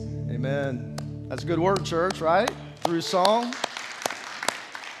Amen. That's a good word, church, right? Through song.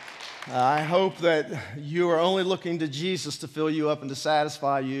 I hope that you are only looking to Jesus to fill you up and to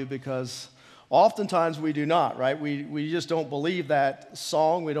satisfy you, because oftentimes we do not, right? We just don't believe that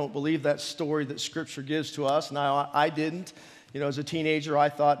song. We don't believe that story that Scripture gives to us. Now, I didn't. As a teenager, I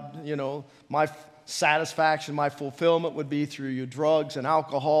thought, my satisfaction, my fulfillment would be through drugs and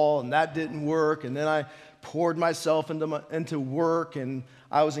alcohol, and that didn't work. And then I poured myself into work, and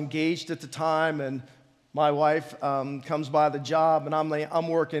I was engaged at the time, and my wife comes by the job, and I'm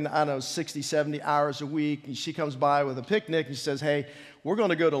working, 60, 70 hours a week, and she comes by with a picnic, and she says, hey, we're going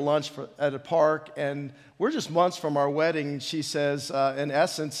to go to lunch at a park, and we're just months from our wedding. She says, in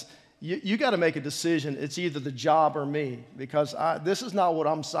essence, you got to make a decision. It's either the job or me, because this is not what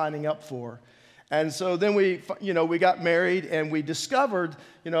I'm signing up for. And so then we got married, and we discovered,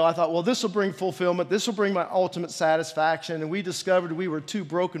 I thought, well, this will bring fulfillment. This will bring my ultimate satisfaction. And we discovered we were two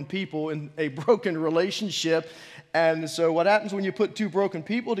broken people in a broken relationship. And so what happens when you put two broken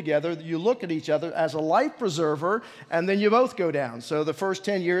people together, you look at each other as a life preserver, and then you both go down. So the first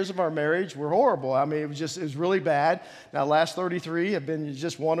 10 years of our marriage were horrible. It was really bad. Now, last 33 have been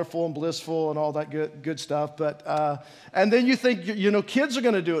just wonderful and blissful and all that good stuff. But and then you think, kids are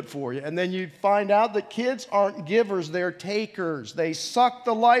going to do it for you. And then you find out that kids aren't givers, they're takers. They suck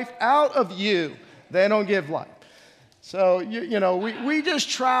the life out of you. They don't give life. So, we just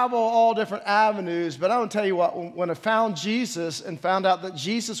travel all different avenues, but I want to tell you what, when I found Jesus and found out that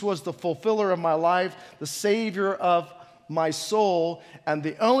Jesus was the fulfiller of my life, the Savior of my soul, and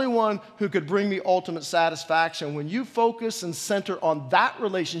the only one who could bring me ultimate satisfaction, when you focus and center on that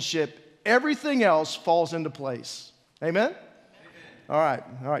relationship, everything else falls into place. Amen? All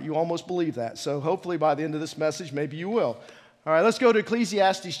right, you almost believe that. So hopefully by the end of this message, maybe you will. All right, let's go to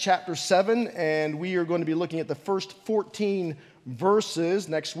Ecclesiastes chapter 7, and we are going to be looking at the first 14 verses.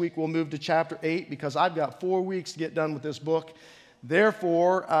 Next week we'll move to chapter 8, because I've got 4 weeks to get done with this book.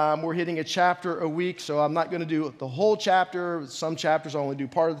 Therefore, we're hitting a chapter a week, so I'm not going to do the whole chapter. Some chapters I'll only do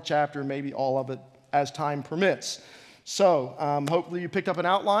part of the chapter, maybe all of it as time permits. So hopefully you picked up an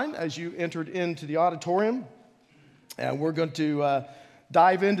outline as you entered into the auditorium, and we're going to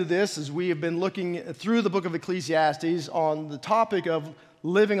dive into this as we have been looking through the book of Ecclesiastes on the topic of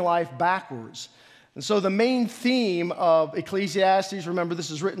living life backwards. And so the main theme of Ecclesiastes, remember this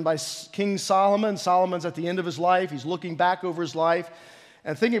is written by King Solomon. Solomon's at the end of his life. He's looking back over his life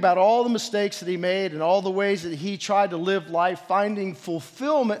and thinking about all the mistakes that he made and all the ways that he tried to live life, finding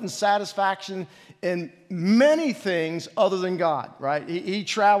fulfillment and satisfaction in many things other than God, right? He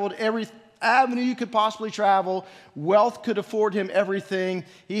traveled every avenue you could possibly travel. Wealth could afford him everything.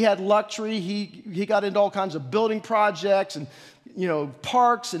 He had luxury. He got into all kinds of building projects and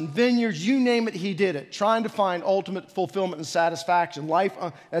parks and vineyards, you name it, he did it, trying to find ultimate fulfillment and satisfaction, life,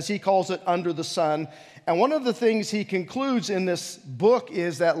 as he calls it, under the sun. And one of the things he concludes in this book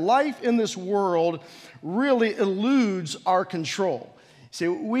is that life in this world really eludes our control. See,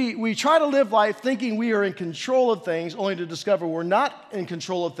 we try to live life thinking we are in control of things, only to discover we're not in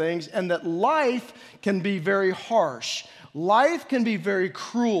control of things, and that life can be very harsh. Life can be very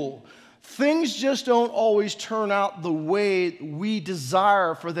cruel. Things just don't always turn out the way we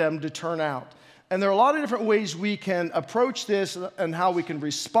desire for them to turn out. And there are a lot of different ways we can approach this and how we can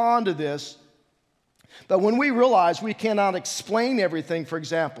respond to this. But when we realize we cannot explain everything, for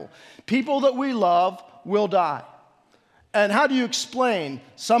example, people that we love will die. And how do you explain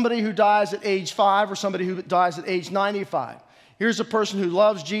somebody who dies at age 5 or somebody who dies at age 95? Here's a person who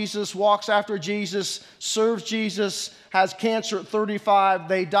loves Jesus, walks after Jesus, serves Jesus, has cancer at 35,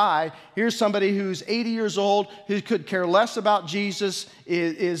 they die. Here's somebody who's 80 years old, who could care less about Jesus,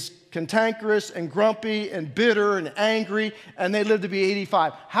 is cantankerous and grumpy and bitter and angry, and they live to be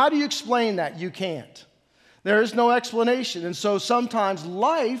 85. How do you explain that? You can't. There is no explanation. And so sometimes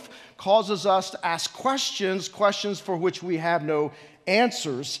life causes us to ask questions for which we have no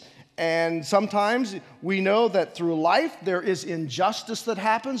answers. And sometimes we know that through life there is injustice that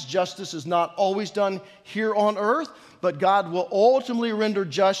happens. Justice is not always done here on earth, but God will ultimately render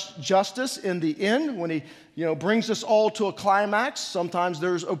justice in the end when He brings us all to a climax. Sometimes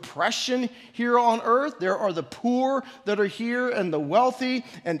there's oppression here on earth. There are the poor that are here and the wealthy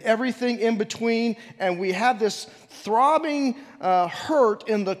and everything in between. And we have this throbbing hurt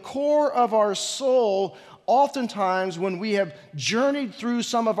in the core of our soul oftentimes when we have journeyed through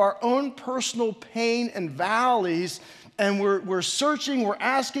some of our own personal pain and valleys, and we're searching, we're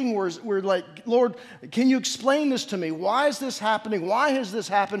asking, we're like, Lord, can you explain this to me? Why is this happening? Why has this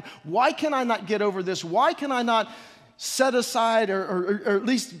happened? Why can I not get over this? Why can I not set aside or at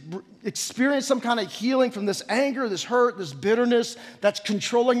least experience some kind of healing from this anger, this hurt, this bitterness that's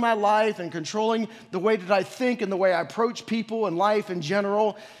controlling my life and controlling the way that I think and the way I approach people and life in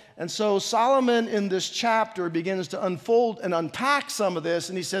general. And so Solomon in this chapter begins to unfold and unpack some of this,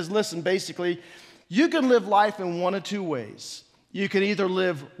 and he says, listen, basically, you can live life in one of two ways. You can either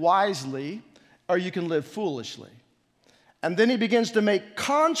live wisely or you can live foolishly. And then he begins to make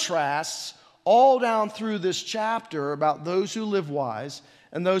contrasts all down through this chapter about those who live wise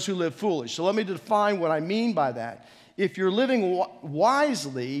and those who live foolish. So let me define what I mean by that. If you're living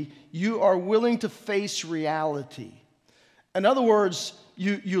wisely, you are willing to face reality. In other words,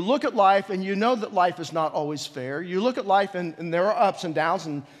 you look at life and you know that life is not always fair. You look at life and there are ups and downs.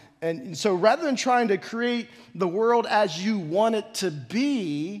 And so rather than trying to create the world as you want it to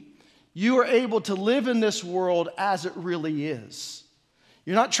be, you are able to live in this world as it really is.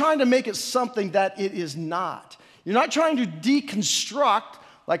 You're not trying to make it something that it is not. You're not trying to deconstruct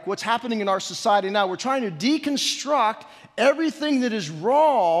like what's happening in our society now. We're trying to deconstruct everything that is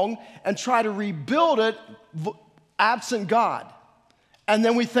wrong and try to rebuild it absent God. And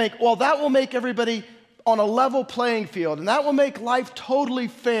then we think, well, that will make everybody on a level playing field, and that will make life totally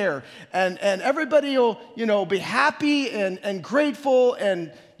fair, and everybody will, be happy and grateful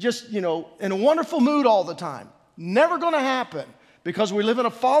and just, in a wonderful mood all the time. Never going to happen. Because we live in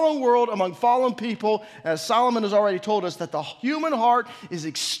a fallen world among fallen people, as Solomon has already told us, that the human heart is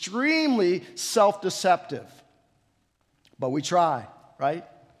extremely self-deceptive. But we try, right?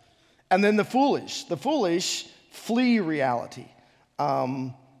 And then the foolish flee reality.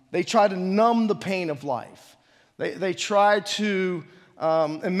 They try to numb the pain of life. They try to,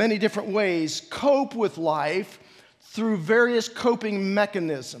 in many different ways, cope with life through various coping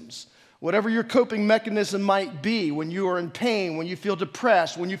mechanisms. Whatever your coping mechanism might be, when you are in pain, when you feel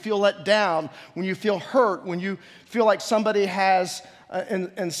depressed, when you feel let down, when you feel hurt, when you feel like somebody has,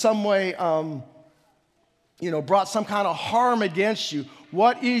 in some way, brought some kind of harm against you.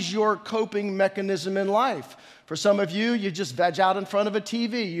 What is your coping mechanism in life? For some of you, you just veg out in front of a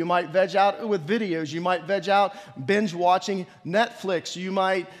TV. You might veg out with videos. You might veg out binge watching Netflix. You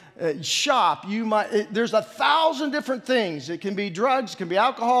might shop. There's 1,000 different things. It can be drugs, it can be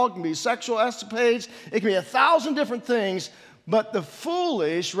alcohol, it can be sexual escapades. It can be 1,000 different things. But the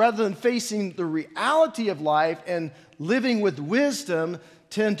foolish, rather than facing the reality of life and living with wisdom,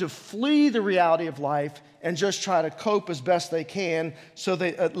 tend to flee the reality of life and just try to cope as best they can, so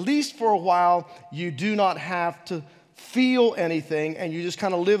that at least for a while you do not have to feel anything and you just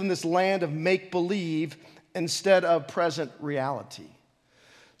kind of live in this land of make-believe instead of present reality.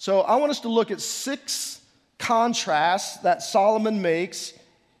 So I want us to look at 6 contrasts that Solomon makes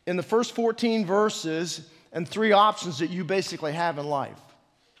in the first 14 verses and 3 options that you basically have in life.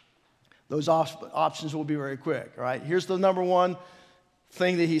 Those options will be very quick, all right? Here's the number one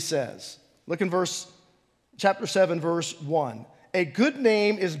thing that he says. Look in chapter 7, verse 1. A good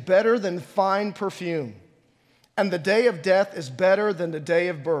name is better than fine perfume, and the day of death is better than the day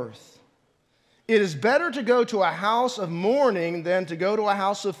of birth. It is better to go to a house of mourning than to go to a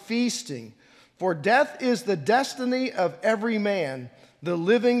house of feasting, for death is the destiny of every man. The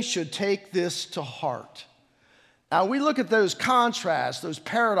living should take this to heart. Now, we look at those contrasts, those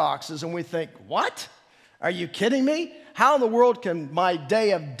paradoxes, and we think, what? Are you kidding me? How in the world can my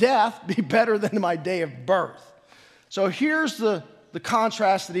day of death be better than my day of birth? So here's the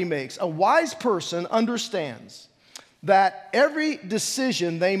contrast that he makes. A wise person understands that every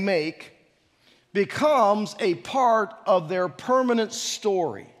decision they make becomes a part of their permanent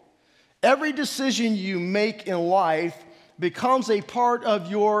story. Every decision you make in life becomes a part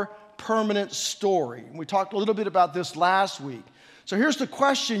of your permanent story. We talked a little bit about this last week. So here's the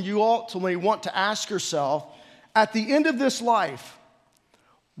question you ultimately want to ask yourself. At the end of this life,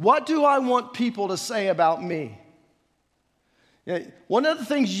 what do I want people to say about me? One of the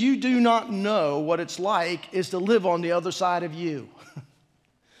things you do not know what it's like is to live on the other side of you.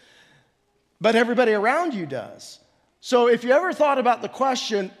 But everybody around you does. So if you ever thought about the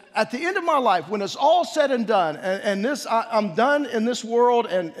question, at the end of my life, when it's all said and done, and I'm done in this world,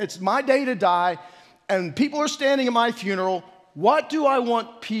 and it's my day to die, and people are standing at my funeral, what do I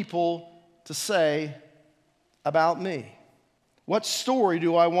want people to say about me? What story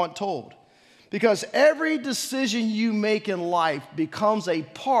do I want told? Because every decision you make in life becomes a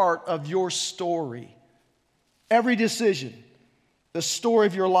part of your story. Every decision, the story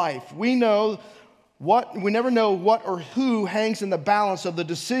of your life. We never know what or who hangs in the balance of the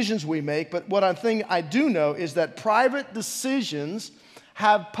decisions we make, but one thing I do know is that private decisions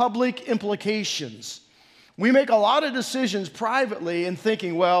have public implications. We make a lot of decisions privately and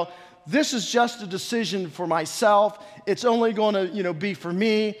thinking, well, this is just a decision for myself. It's only going to, be for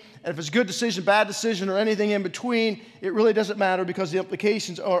me. And if it's a good decision, bad decision, or anything in between, it really doesn't matter because the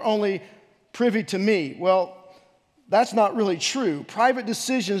implications are only privy to me. Well, that's not really true. Private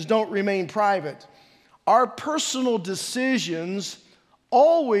decisions don't remain private. Our personal decisions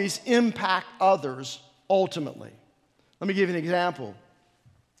always impact others ultimately. Let me give you an example.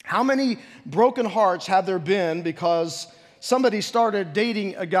 How many broken hearts have there been because somebody started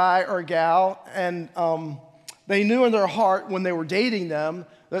dating a guy or a gal and they knew in their heart when they were dating them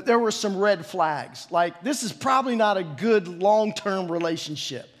that there were some red flags, like this is probably not a good long-term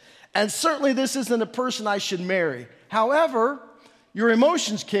relationship, and certainly this isn't a person I should marry. However, your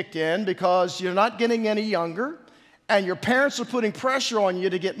emotions kicked in because you're not getting any younger, and your parents are putting pressure on you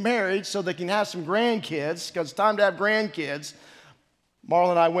to get married so they can have some grandkids, because it's time to have grandkids.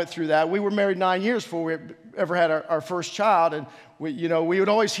 Marla and I went through that. We were married 9 years before we ever had our first child, and we would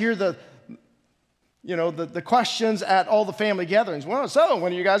always hear the questions at all the family gatherings. Well, so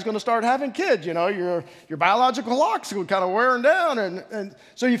when are you guys going to start having kids? Your biological clock's kind of wearing down, and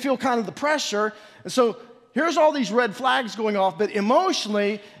so you feel kind of the pressure. And so here's all these red flags going off, but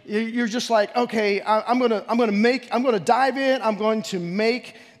emotionally, you're just like, okay, I'm going to dive in. I'm going to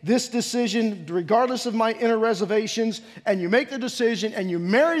make this decision regardless of my inner reservations. And you make the decision, and you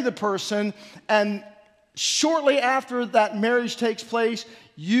marry the person, and shortly after that marriage takes place,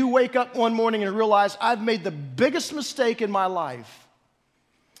 you wake up one morning and realize, I've made the biggest mistake in my life.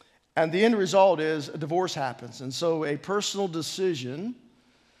 And the end result is a divorce happens. And so a personal decision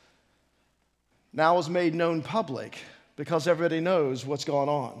now is made known public because everybody knows what's going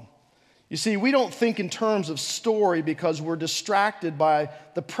on. You see, we don't think in terms of story because we're distracted by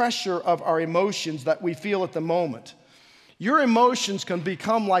the pressure of our emotions that we feel at the moment. Your emotions can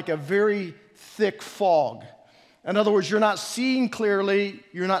become like a very thick fog. In other words, you're not seeing clearly,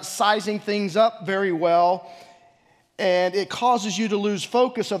 you're not sizing things up very well, and it causes you to lose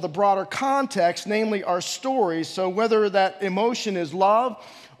focus of the broader context, namely our story. So whether that emotion is love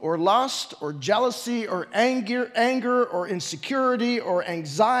or lust or jealousy or anger or insecurity or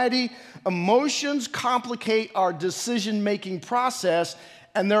anxiety, emotions complicate our decision-making process,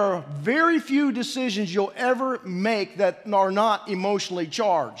 and there are very few decisions you'll ever make that are not emotionally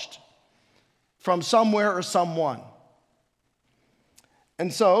charged from somewhere or someone.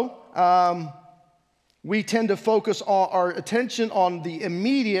 And so we tend to focus our attention on the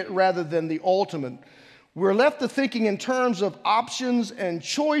immediate rather than the ultimate. We're left to thinking in terms of options and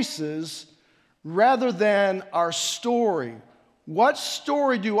choices rather than our story. What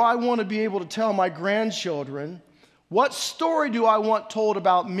story do I want to be able to tell my grandchildren? What story do I want told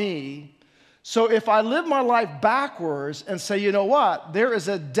about me? So if I live my life backwards and say, you know what, there is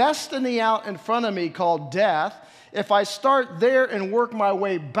a destiny out in front of me called death, if I start there and work my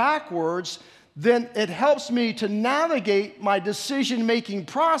way backwards, then it helps me to navigate my decision-making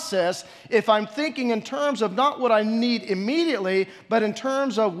process if I'm thinking in terms of not what I need immediately, but in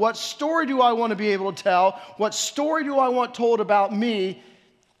terms of what story do I want to be able to tell, what story do I want told about me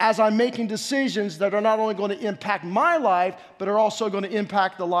as I'm making decisions that are not only going to impact my life, but are also going to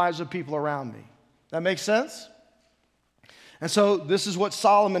impact the lives of people around me. That makes sense? And so this is what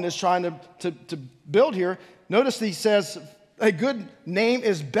Solomon is trying to build here. Notice he says, a good name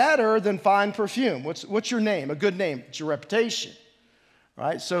is better than fine perfume. What's your name? A good name. It's your reputation,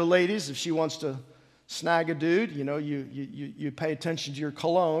 right? So ladies, if she wants to snag a dude, you pay attention to your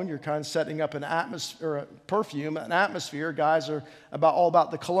cologne. You're kind of setting up an atmosphere, or a perfume, an atmosphere. Guys are all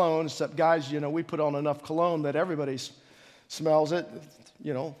about the cologne, except guys, we put on enough cologne that everybody smells it,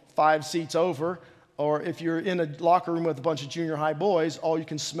 5 seats over. Or if you're in a locker room with a bunch of junior high boys, all you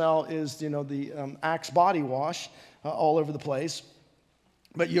can smell is, the Axe body wash all over the place.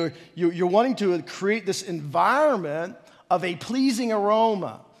 But you're wanting to create this environment of a pleasing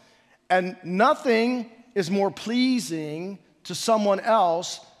aroma. And nothing is more pleasing to someone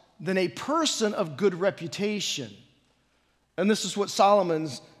else than a person of good reputation. And this is what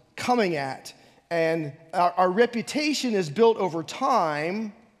Solomon's coming at. And our reputation is built over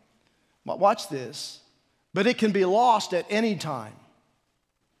time. Watch this. But it can be lost at any time.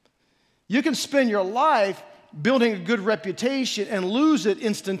 You can spend your life building a good reputation and lose it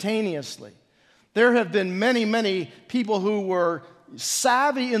instantaneously. There have been many, many people who were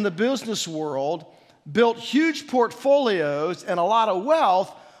savvy in the business world, built huge portfolios and a lot of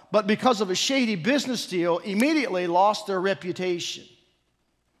wealth, but because of a shady business deal, immediately lost their reputation.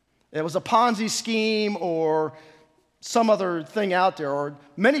 It was a Ponzi scheme, or some other thing out there. Or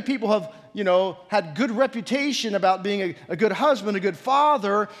many people have, had good reputation about being a good husband, a good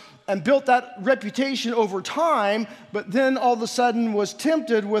father, and built that reputation over time, but then all of a sudden was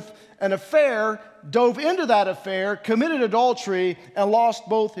tempted with an affair, dove into that affair, committed adultery, and lost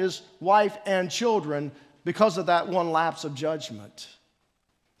both his wife and children because of that one lapse of judgment.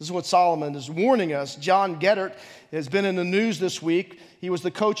 This is what Solomon is warning us. John Geddert has been in the news this week. He was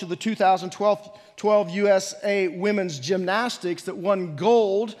the coach of the 2012 USA women's gymnastics that won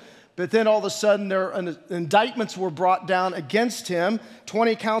gold. But then all of a sudden, indictments were brought down against him.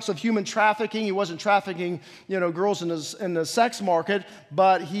 20 counts of human trafficking. He wasn't trafficking, girls in the sex market,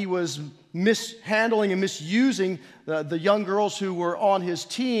 but he was mishandling and misusing the young girls who were on his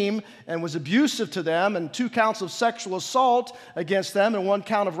team and was abusive to them. And 2 counts of sexual assault against them and 1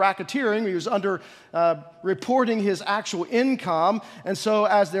 count of racketeering. He was under reporting his actual income. And so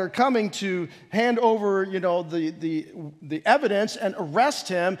as they're coming to hand over, the evidence and arrest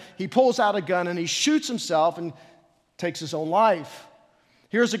him, he pulls out a gun and he shoots himself and takes his own life.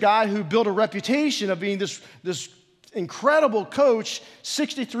 Here's a guy who built a reputation of being this incredible coach,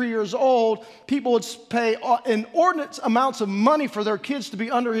 63 years old. People would pay inordinate amounts of money for their kids to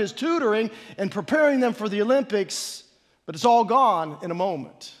be under his tutoring and preparing them for the Olympics, but it's all gone in a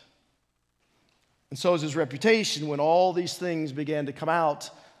moment. And so is his reputation when all these things began to come out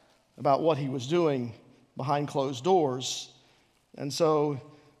about what he was doing behind closed doors. And so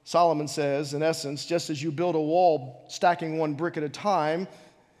Solomon says, in essence, just as you build a wall stacking 1 brick at a time,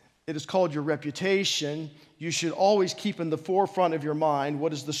 it is called your reputation. You should always keep in the forefront of your mind,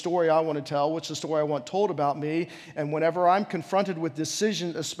 what is the story I want to tell? What's the story I want told about me? And whenever I'm confronted with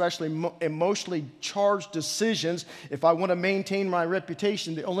decisions, especially emotionally charged decisions, if I want to maintain my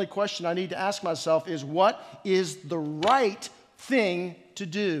reputation, the only question I need to ask myself is, what is the right thing to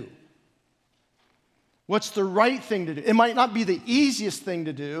do? What's the right thing to do? It might not be the easiest thing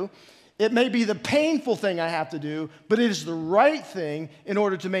to do. It may be the painful thing I have to do, but it is the right thing in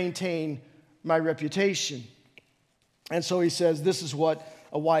order to maintain my reputation. And so he says, this is what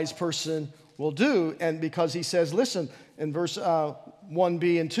a wise person will do. And because he says, listen, in verse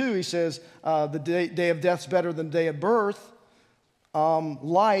 1b and 2, he says, the day of death is better than the day of birth.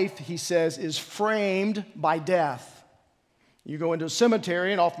 Life, he says, is framed by death. You go into a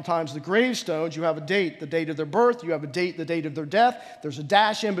cemetery, and oftentimes the gravestones, you have a date, the date of their birth. You have a date, the date of their death. There's a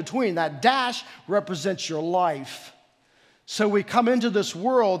dash in between. That dash represents your life. So we come into this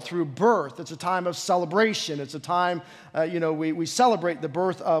world through birth. It's a time of celebration. It's a time, we celebrate the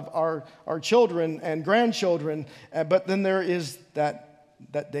birth of our children and grandchildren. But then there is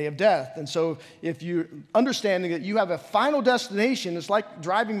that day of death. And so if you're understanding that you have a final destination, it's like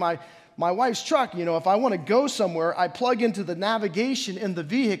driving my wife's truck. If I want to go somewhere, I plug into the navigation in the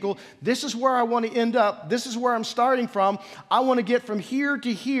vehicle. This is where I want to end up. This is where I'm starting from. I want to get from here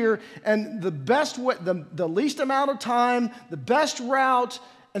to here, and the best way, the least amount of time, the best route.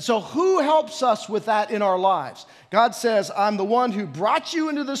 And so who helps us with that in our lives? God says, I'm the one who brought you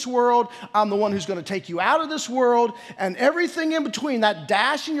into this world. I'm the one who's going to take you out of this world. And everything in between, that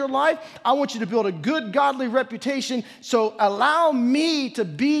dash in your life, I want you to build a good, godly reputation. So allow me to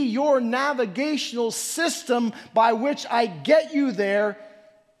be your navigational system by which I get you there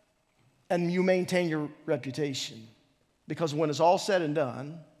and you maintain your reputation. Because when it's all said and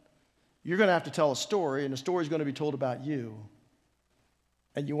done, you're going to have to tell a story, and the story is going to be told about you.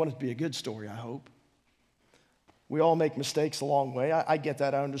 And you want it to be a good story, I hope. We all make mistakes along the way. I get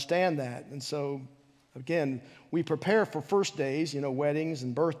that. I understand that. And so, again, we prepare for first days, weddings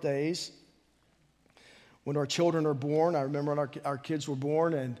and birthdays. When our children are born, I remember when our kids were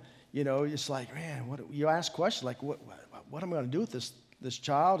born, and, it's like, man, you ask questions like, what am I going to do with this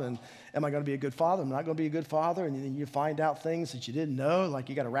child? And am I going to be a good father? Am I not going to be a good father? And then you find out things that you didn't know, like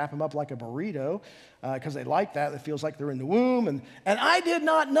you got to wrap them up like a burrito because they like that. It feels like they're in the womb. And I did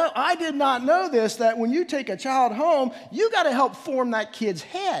not know this, that when you take a child home, you got to help form that kid's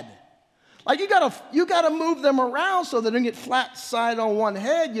head. Like you got to move them around so they don't get flat side on one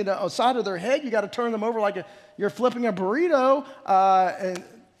head, a side of their head. You got to turn them over like you're flipping a burrito. And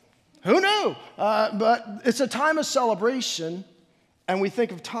who knew? But it's a time of celebration. And we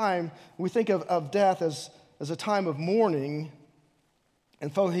think of death as a time of mourning.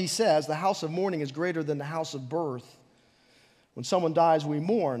 And so he says, the house of mourning is greater than the house of birth. When someone dies, we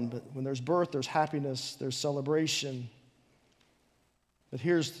mourn, but when there's birth, there's happiness, there's celebration. But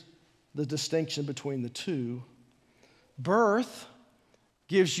here's the distinction between the two. Birth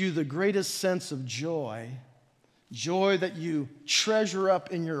gives you the greatest sense of joy that you treasure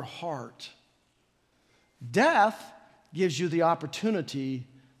up in your heart. Death gives you the opportunity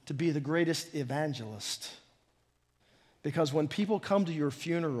to be the greatest evangelist. Because when people come to your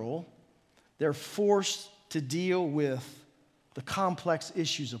funeral, they're forced to deal with the complex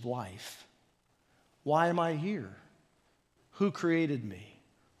issues of life. Why am I here? Who created me?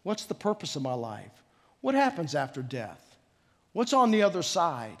 What's the purpose of my life? What happens after death? What's on the other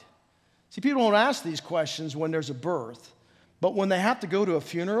side? See, people don't ask these questions when there's a birth, but when they have to go to a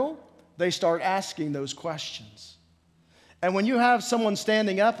funeral, they start asking those questions. And when you have someone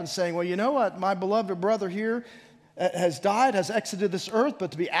standing up and saying, well, you know what, my beloved brother here has died, has exited this earth,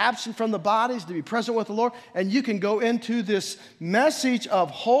 but to be absent from the bodies, to be present with the Lord, and you can go into this message of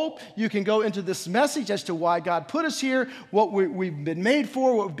hope. You can go into this message as to why God put us here, what we've been made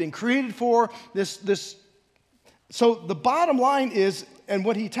for, what we've been created for. So the bottom line is, and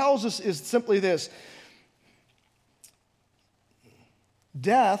what he tells us is simply this: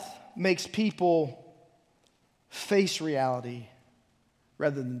 death makes people face reality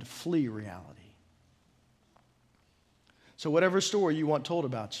rather than to flee reality. So whatever story you want told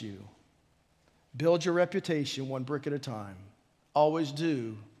about you, build your reputation one brick at a time. Always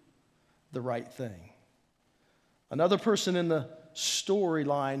do the right thing. Another person in the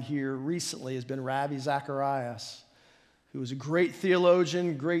storyline here recently has been Ravi Zacharias, who was a great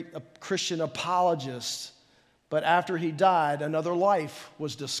theologian, great Christian apologist. But after he died, another life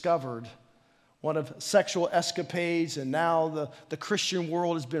was discovered, one of sexual escapades, and now the Christian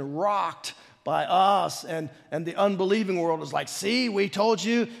world has been rocked by us, and the unbelieving world is like, see, we told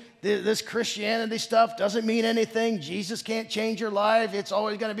you this Christianity stuff doesn't mean anything. Jesus can't change your life. It's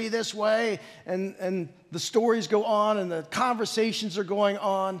always going to be this way. And the stories go on, and the conversations are going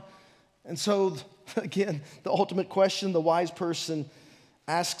on. And so, again, the ultimate question the wise person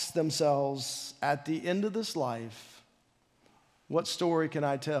asks themselves at the end of this life, what story can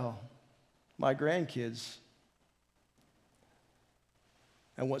I tell my grandkids?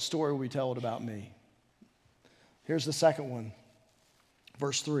 And what story will we tell about me? Here's the second one.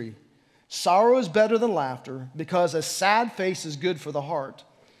 Verse 3. Sorrow is better than laughter, because a sad face is good for the heart.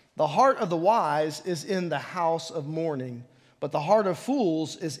 The heart of the wise is in the house of mourning, but the heart of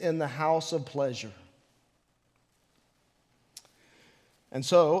fools is in the house of pleasure. And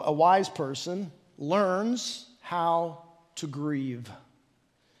so a wise person learns how to grieve.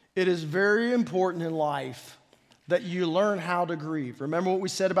 It is very important in life that you learn how to grieve. Remember what we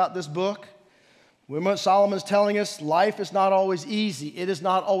said about this book? Remember Solomon's telling us life is not always easy. It is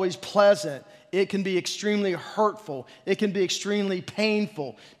not always pleasant. It can be extremely hurtful. It can be extremely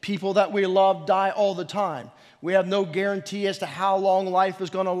painful. People that we love die all the time. We have no guarantee as to how long life is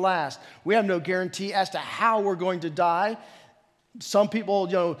going to last. We have no guarantee as to how we're going to die. Some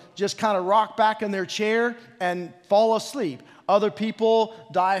people, just kind of rock back in their chair and fall asleep. Other people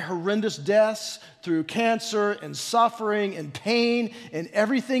die horrendous deaths through cancer and suffering and pain and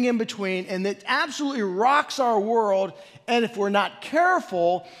everything in between. And it absolutely rocks our world. And if we're not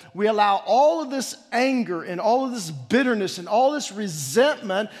careful, we allow all of this anger and all of this bitterness and all this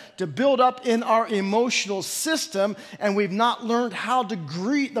resentment to build up in our emotional system. And we've not learned how to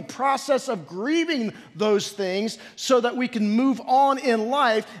grieve, the process of grieving those things, so that we can move on in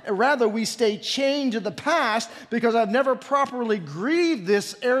life. And rather, we stay chained to the past because I've never properly grieved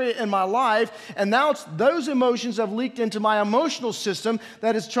this area in my life. And now those emotions have leaked into my emotional system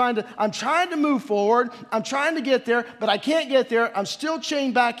that is I'm trying to move forward. I'm trying to get there, but I can't get there. I'm still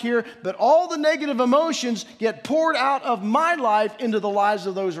chained back here, but all the negative emotions get poured out of my life into the lives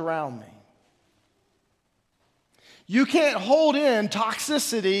of those around me. You can't hold in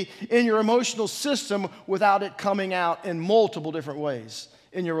toxicity in your emotional system without it coming out in multiple different ways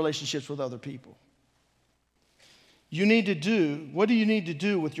in your relationships with other people. What do you need to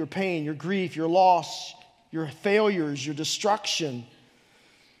do with your pain, your grief, your loss, your failures, your destruction?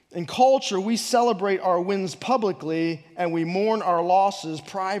 In culture, we celebrate our wins publicly and we mourn our losses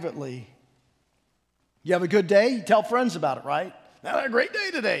privately. You have a good day? You tell friends about it, right? I had a great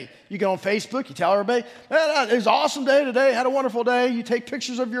day today. You get on Facebook, you tell everybody, it was an awesome day today, had a wonderful day. You take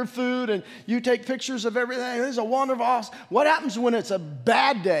pictures of your food and you take pictures of everything. It's a wonderful, awesome. What happens when it's a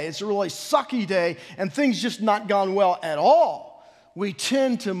bad day? It's a really sucky day and things just not gone well at all. We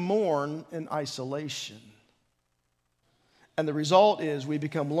tend to mourn in isolation. And the result is we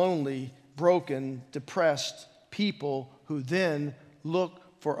become lonely, broken, depressed people who then look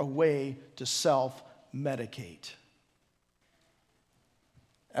for a way to self-medicate.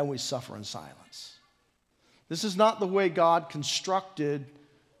 And we suffer in silence. This is not the way God constructed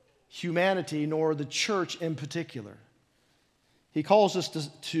humanity, nor the church in particular. He calls us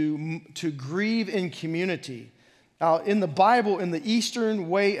to grieve in community. Now, in the Bible, in the Eastern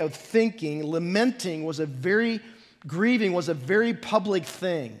way of thinking, grieving was a very public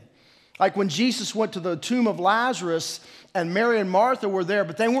thing. Like when Jesus went to the tomb of Lazarus, and Mary and Martha were there,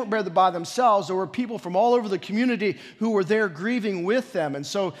 but they weren't there by themselves. There were people from all over the community who were there grieving with them. And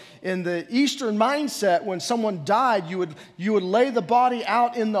so in the Eastern mindset, when someone died, you would lay the body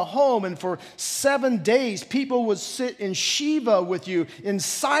out in the home, and for 7 days, people would sit in Shiva with you in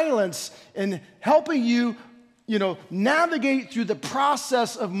silence and helping you, navigate through the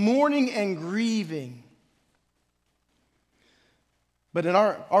process of mourning and grieving. But in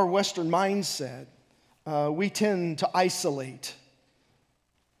our Western mindset, we tend to isolate.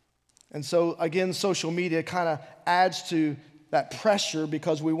 And so, again, social media kind of adds to that pressure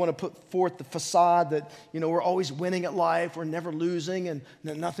because we want to put forth the facade that, we're always winning at life, we're never losing, and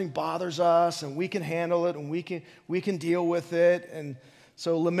nothing bothers us, and we can handle it, and we can deal with it. And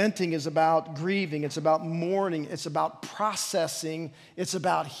so lamenting is about grieving, it's about mourning, it's about processing, it's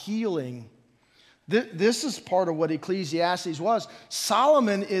about healing. This is part of what Ecclesiastes was.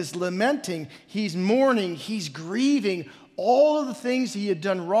 Solomon is lamenting, he's mourning, he's grieving all of the things he had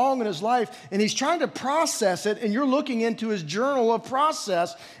done wrong in his life, and he's trying to process it, and you're looking into his journal of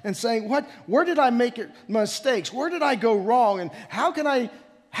process and saying, where did I make mistakes? Where did I go wrong? And how can I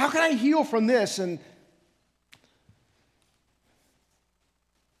heal from this? And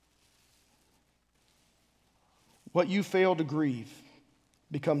what you fail to grieve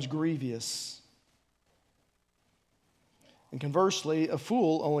becomes grievous. And conversely, a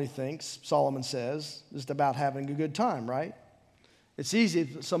fool only thinks, Solomon says, just about having a good time, right? It's easy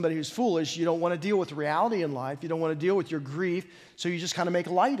for somebody who's foolish, you don't want to deal with reality in life. You don't want to deal with your grief, so you just kind of make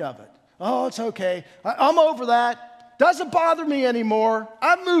light of it. Oh, it's okay. I'm over that. Doesn't bother me anymore.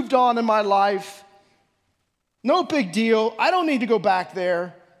 I've moved on in my life. No big deal. I don't need to go back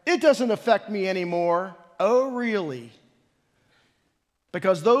there. It doesn't affect me anymore. Oh, really?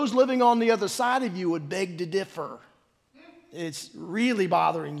 Because those living on the other side of you would beg to differ. It's really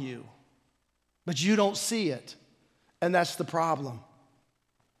bothering you, but you don't see it, and that's the problem.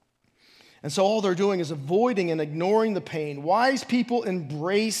 And so all they're doing is avoiding and ignoring the pain. Wise people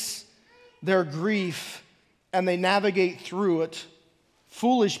embrace their grief, and they navigate through it.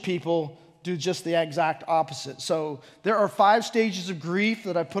 Foolish people do just the exact opposite. So there are 5 stages of grief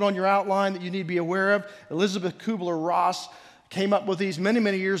that I put on your outline that you need to be aware of. Elizabeth Kubler-Ross came up with these many,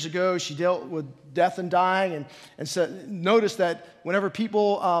 many years ago. She dealt with death and dying, and said, notice that whenever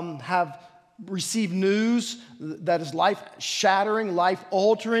people have received news that is life-shattering,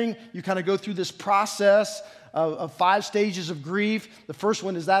 life-altering, you kind of go through this process of 5 stages of grief. The first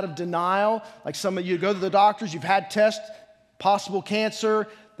one is that of denial. Like some of you go to the doctors, you've had tests, possible cancer.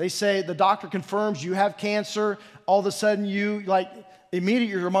 They say the doctor confirms you have cancer. All of a sudden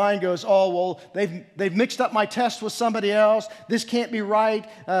immediately your mind goes, oh, well, they've mixed up my test with somebody else. This can't be right.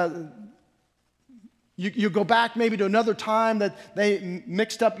 You go back maybe to another time that they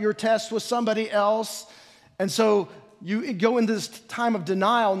mixed up your test with somebody else. And so you go into this time of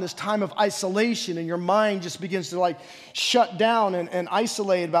denial and this time of isolation, and your mind just begins to shut down and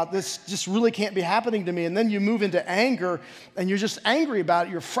isolate about this. Just really can't be happening to me. And then you move into anger, and you're just angry about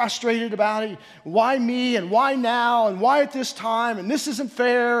it. You're frustrated about it. Why me, and why now, and why at this time, and this isn't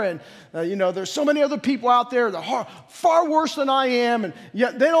fair, and there's so many other people out there that are far worse than I am, and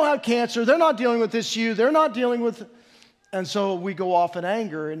yet they don't have cancer. They're not dealing with this issue. They're not dealing with, and so we go off in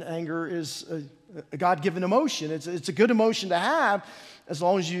anger, and anger is a God-given emotion. It's a good emotion to have as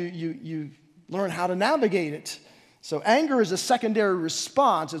long as you learn how to navigate it. So anger is a secondary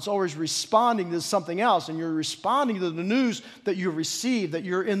response. It's always responding to something else, and you're responding to the news that you received, that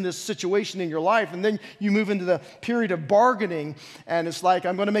you're in this situation in your life, and then you move into the period of bargaining, and it's like,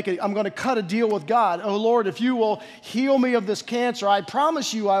 I'm going to cut a deal with God. Oh Lord, if you will heal me of this cancer, I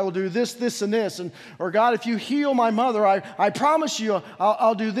promise you I will do this, this, and this. Or God, if you heal my mother, I promise you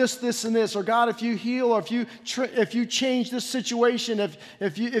I'll do this, this, and this. Or God, if you heal, or if you change this situation,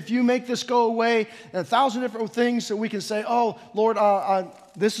 if you make this go away, and 1,000 different things. So we can say, oh, Lord,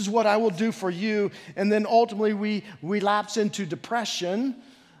 this is what I will do for you. And then ultimately we lapse into depression.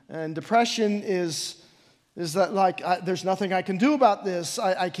 And depression is that there's nothing I can do about this.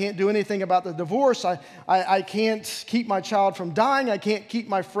 I can't do anything about the divorce. I can't keep my child from dying. I can't keep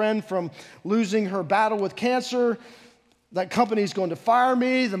my friend from losing her battle with cancer. That company's going to fire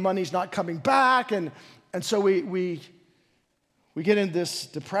me. The money's not coming back. And so we get into this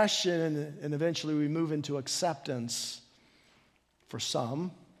depression, and eventually we move into acceptance for some.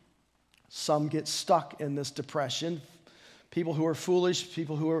 Some get stuck in this depression. People who are foolish,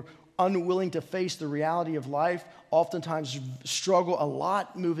 people who are unwilling to face the reality of life, oftentimes struggle a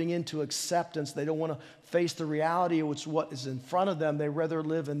lot moving into acceptance. They don't want to face the reality of what is in front of them. They rather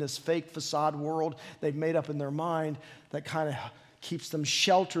live in this fake facade world they've made up in their mind that kind of keeps them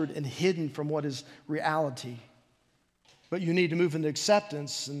sheltered and hidden from what is reality. But you need to move into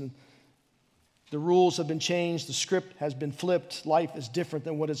acceptance, and the rules have been changed, the script has been flipped, life is different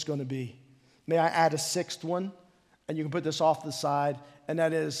than what it's going to be. May I add a sixth one? And you can put this off to the side, and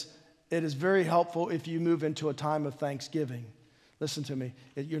that is, it is very helpful if you move into a time of thanksgiving. Listen to me.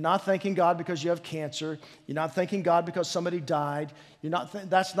 You're not thanking God because you have cancer. You're not thanking God because somebody died.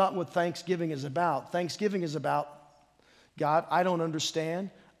 That's not what Thanksgiving is about. Thanksgiving is about, God, I don't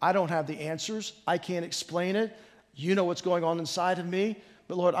understand. I don't have the answers. I can't explain it. You know what's going on inside of me.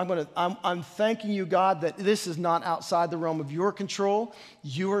 But Lord, I'm thanking you, God, that this is not outside the realm of your control.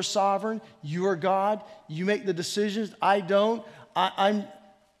 You are sovereign. You are God. You make the decisions. I don't. I'm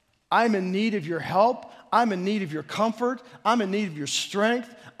in need of your help. I'm in need of your comfort. I'm in need of your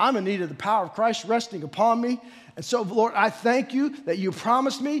strength. I'm in need of the power of Christ resting upon me. And so, Lord, I thank you that you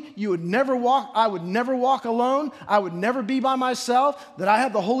promised me I would never walk alone. I would never be by myself, that I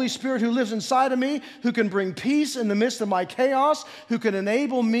have the Holy Spirit who lives inside of me, who can bring peace in the midst of my chaos, who can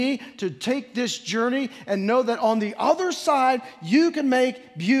enable me to take this journey and know that on the other side, you can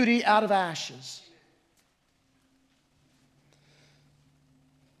make beauty out of ashes.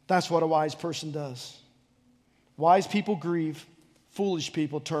 That's what a wise person does. Wise people grieve. Foolish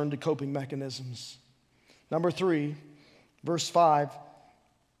people turn to coping mechanisms. Number 3, verse 5.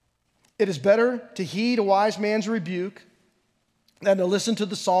 It is better to heed a wise man's rebuke than to listen to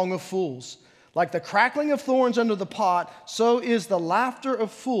the song of fools. Like the crackling of thorns under the pot, so is the laughter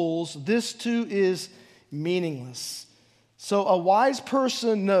of fools. This too is meaningless. So a wise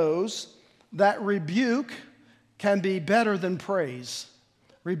person knows that rebuke can be better than praise.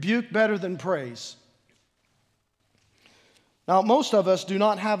 Rebuke better than praise. Now, most of us do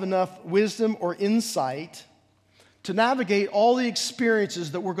not have enough wisdom or insight to navigate all the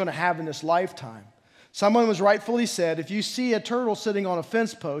experiences that we're going to have in this lifetime. Someone was rightfully said, if you see a turtle sitting on a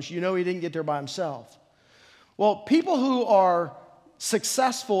fence post, you know he didn't get there by himself. Well, people who are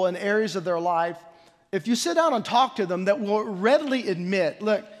successful in areas of their life, if you sit down and talk to them, that will readily admit,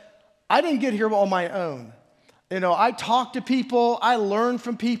 look, I didn't get here on my own. I talk to people, I learn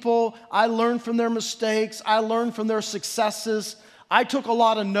from people, I learn from their mistakes, I learn from their successes. I took a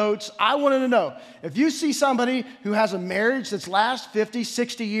lot of notes. I wanted to know, if you see somebody who has a marriage that's lasts 50,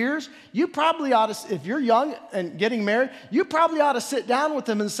 60 years, you probably ought to, if you're young and getting married, you probably ought to sit down with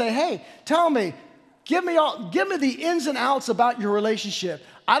them and say, hey, tell me, give me the ins and outs about your relationship.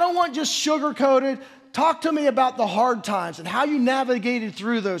 I don't want just sugar-coated. Talk to me about the hard times and how you navigated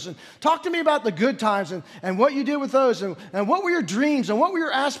through those. And talk to me about the good times and what you did with those. And what were your dreams and what were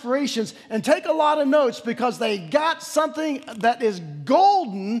your aspirations. And take a lot of notes because they got something that is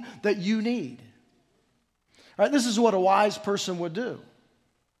golden that you need. All right, this is what a wise person would do.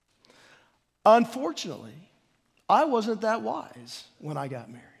 Unfortunately, I wasn't that wise when I got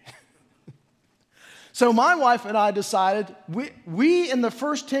married. So my wife and I decided we in the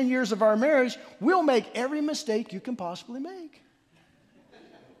first 10 years of our marriage, we'll make every mistake you can possibly make.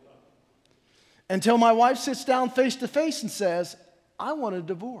 Until my wife sits down face to face and says, I want a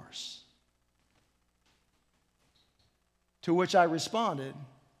divorce. To which I responded,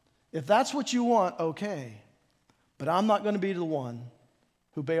 if that's what you want, okay, but I'm not going to be the one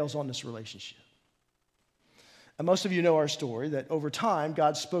who bails on this relationship. And most of you know our story, that over time,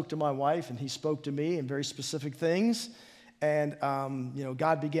 God spoke to my wife and he spoke to me in very specific things. And,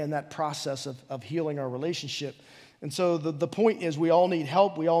 God began that process of healing our relationship. And so the point is we all need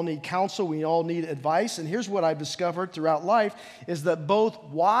help, we all need counsel, we all need advice. And here's what I've discovered throughout life is that both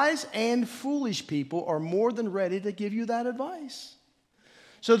wise and foolish people are more than ready to give you that advice.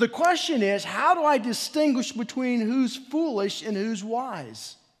 So the question is, how do I distinguish between who's foolish and who's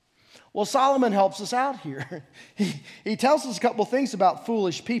wise? Well, Solomon helps us out here. He tells us a couple of things about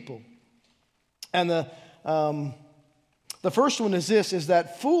foolish people. And the first one is this, is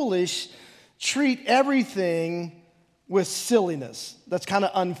that foolish treat everything with silliness. That's kind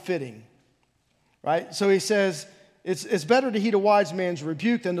of unfitting, right? So he says, it's better to heed a wise man's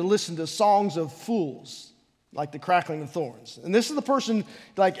rebuke than to listen to songs of fools, like the crackling of thorns. And this is the person,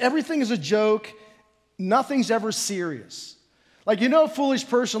 like everything is a joke, nothing's ever serious. Like, a foolish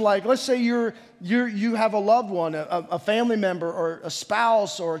person, like, let's say you have a loved one, a family member or a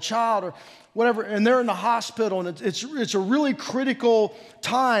spouse or a child or whatever, and they're in the hospital, and it's a really critical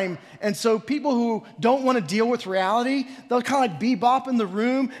time. And so people who don't want to deal with reality, they'll kind of like bebop in the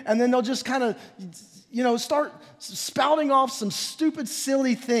room, and then they'll just kind of, start spouting off some stupid,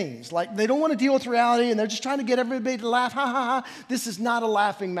 silly things. Like, they don't want to deal with reality, and they're just trying to get everybody to laugh. Ha, ha, ha. This is not a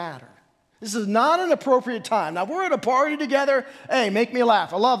laughing matter. This is not an appropriate time. Now, we're at a party together. Hey, make me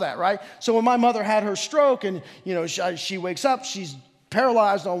laugh. I love that, right? So when my mother had her stroke and, she wakes up, she's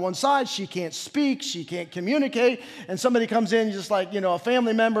paralyzed on one side. She can't speak. She can't communicate. And somebody comes in just like, a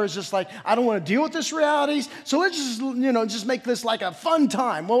family member is just like, I don't want to deal with this reality. So let's just make this like a fun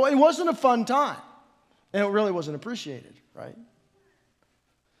time. Well, it wasn't a fun time. And it really wasn't appreciated, right?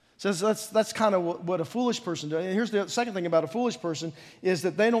 So that's kind of what a foolish person does. And here's the second thing about a foolish person is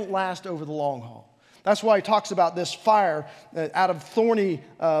that they don't last over the long haul. That's why he talks about this fire out of thorny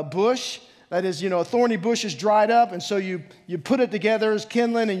bush. That is, a thorny bush is dried up, and so you put it together as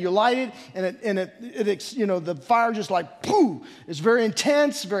kindling and you light it, and the fire just like, pooh, it's very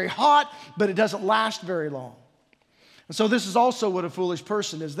intense, very hot, but it doesn't last very long. And so this is also what a foolish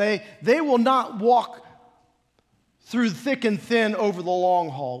person is. They will not walk through thick and thin over the long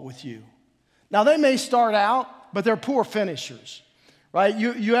haul with you. Now, they may start out, but they're poor finishers, right?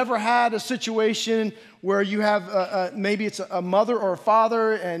 You ever had a situation where you have maybe it's a mother or a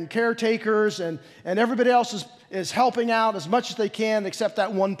father and caretakers and everybody else is helping out as much as they can except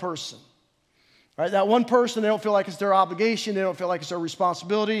that one person, right? That one person, they don't feel like it's their obligation. They don't feel like it's their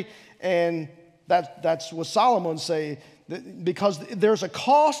responsibility. And that's what Solomon say. Because there's a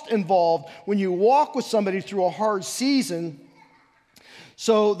cost involved when you walk with somebody through a hard season.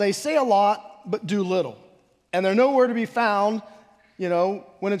 So they say a lot, but do little. And they're nowhere to be found,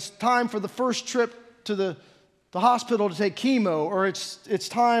 when it's time for the first trip to the hospital to take chemo, or it's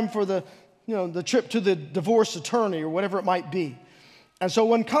time for the trip to the divorce attorney or whatever it might be. And so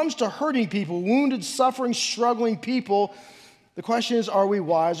when it comes to hurting people, wounded, suffering, struggling people, the question is, are we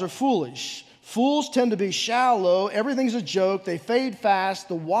wise or foolish? Fools tend to be shallow. Everything's a joke. They fade fast.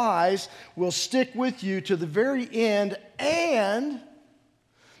 The wise will stick with you to the very end. And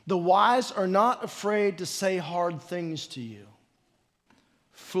the wise are not afraid to say hard things to you.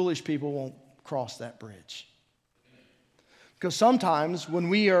 Foolish people won't cross that bridge. Because sometimes when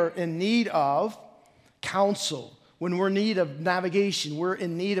we are in need of counsel, when we're in need of navigation, we're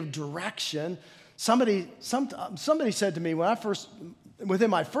in need of direction. Somebody said to me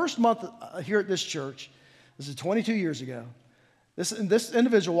within my first month here at this church, this is 22 years ago, this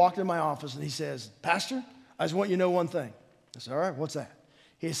individual walked in my office and he says, Pastor, I just want you to know one thing. I said, all right, what's that?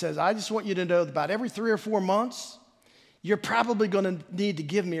 He says, I just want you to know that about every 3 or 4 months, you're probably going to need to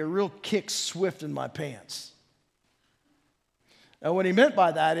give me a real kick swift in my pants. Now, what he meant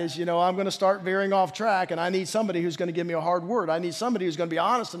by that is, I'm going to start veering off track, and I need somebody who's going to give me a hard word. I need somebody who's going to be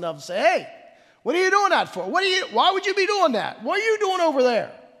honest enough to say, hey, what are you doing that for? Why would you be doing that? What are you doing over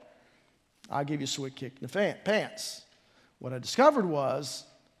there? I'll give you a swift kick in the pants. What I discovered was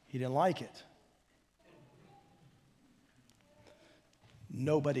he didn't like it.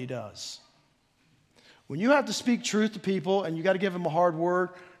 Nobody does. When you have to speak truth to people and you got to give them a hard word,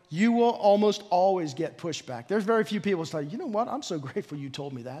 you will almost always get pushback. There's very few people who say, you know what, I'm so grateful you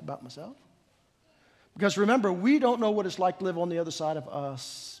told me that about myself. Because remember, we don't know what it's like to live on the other side of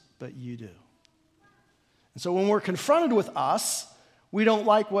us, but you do. And so when we're confronted with us, we don't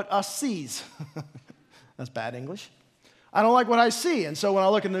like what us sees. That's bad English. I don't like what I see. And so when I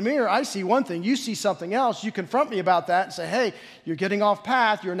look in the mirror, I see one thing. You see something else. You confront me about that and say, hey, you're getting off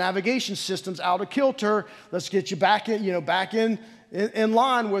path. Your navigation system's out of kilter. Let's get you back in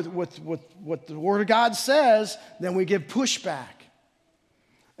line with what the Word of God says. Then we give pushback.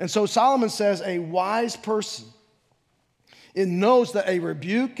 And so Solomon says a wise person, it knows that a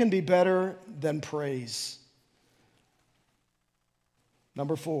rebuke can be better than praise.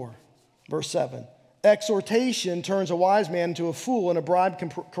 Number 4, verse 7. Exhortation turns a wise man into a fool, and a bribe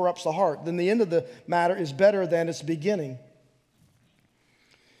corrupts the heart. Then the end of the matter is better than its beginning.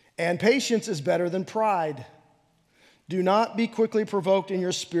 And patience is better than pride. Do not be quickly provoked in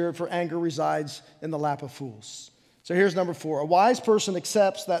your spirit, for anger resides in the lap of fools. So here's number 4. A wise person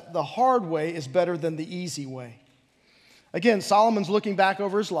accepts that the hard way is better than the easy way. Again, Solomon's looking back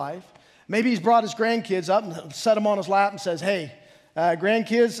over his life. Maybe he's brought his grandkids up and set them on his lap and says, hey,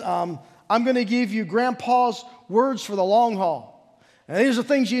 grandkids, I'm going to give you grandpa's words for the long haul. And these are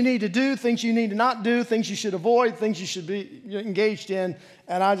things you need to do, things you need to not do, things you should avoid, things you should be engaged in.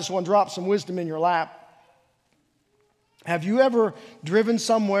 And I just want to drop some wisdom in your lap. Have you ever driven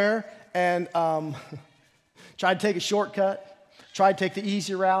somewhere and tried to take a shortcut, tried to take the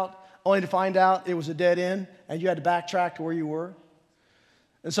easy route, only to find out it was a dead end and you had to backtrack to where you were?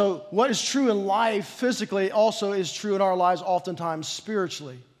 And so what is true in life physically also is true in our lives oftentimes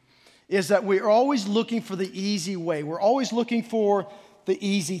spiritually, is that we're always looking for the easy way. We're always looking for the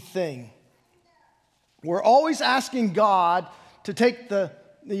easy thing. We're always asking God to take the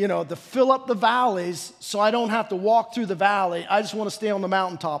to fill up the valleys so I don't have to walk through the valley. I just want to stay on the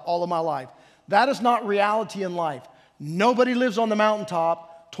mountaintop all of my life. That is not reality in life. Nobody lives on the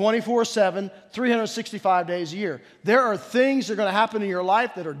mountaintop 24/7, 365 days a year. There are things that are going to happen in your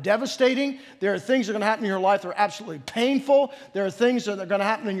life that are devastating. There are things that are going to happen in your life that are absolutely painful. There are things that are going to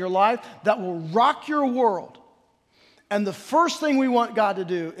happen in your life that will rock your world. And the first thing we want God to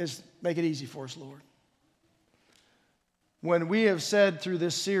do is make it easy for us, Lord. When we have said through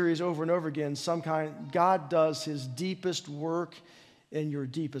this series over and over again, God does his deepest work in your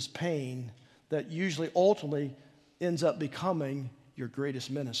deepest pain that usually ultimately ends up becoming your greatest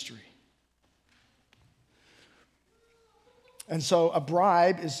ministry. And so a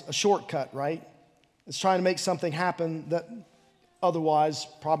bribe is a shortcut, right? It's trying to make something happen that otherwise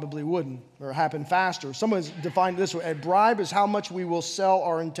probably wouldn't, or happen faster. Someone's defined it this way: a bribe is how much we will sell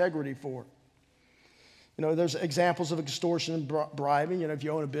our integrity for. There's examples of extortion and bribing. If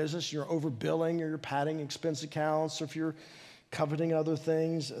you own a business, you're overbilling or you're padding expense accounts, or if you're coveting other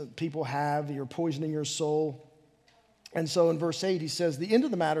things people have, you're poisoning your soul. And so in verse 8, he says, the end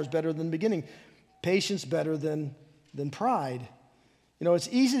of the matter is better than the beginning. Patience better than pride. It's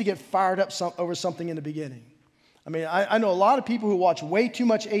easy to get fired up over something in the beginning. I know a lot of people who watch way too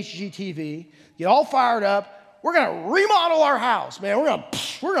much HGTV, get all fired up. We're going to remodel our house, man. We're going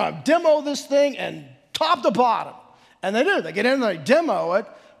to demo this thing and top to bottom. And they do. They get in and they demo it,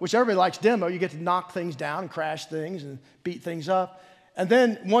 which everybody likes demo. You get to knock things down and crash things and beat things up. And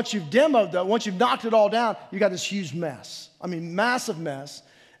then once you've demoed that, once you've knocked it all down, you got this huge mess. Massive mess.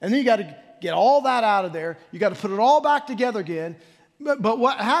 And then you got to get all that out of there. You got to put it all back together again. But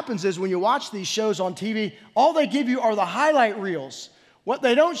what happens is when you watch these shows on TV, all they give you are the highlight reels. What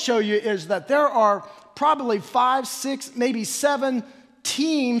they don't show you is that there are probably 5, 6, maybe 7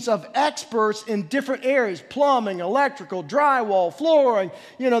 teams of experts in different areas: plumbing, electrical, drywall, flooring,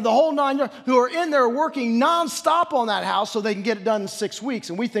 the whole 9 yards, who are in there working nonstop on that house so they can get it done in 6 weeks.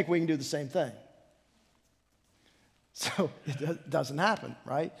 And we think we can do the same thing. So it doesn't happen,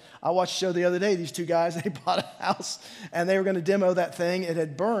 right? I watched a show the other day. These 2 guys, they bought a house and they were going to demo that thing. It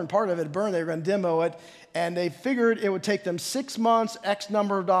had burned. Part of it had burned. They were going to demo it. And they figured it would take them 6 months, X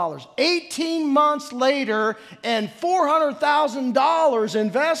number of dollars. 18 months later and $400,000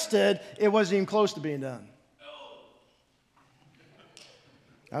 invested, it wasn't even close to being done.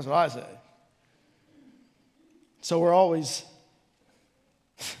 That's what I say. So we're always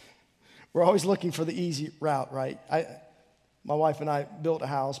looking for the easy route, right? My wife and I built a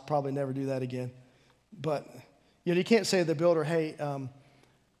house, probably never do that again. But, you can't say to the builder, hey,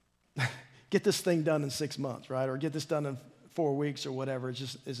 get this thing done in 6 months, right? Or get this done in 4 weeks or whatever.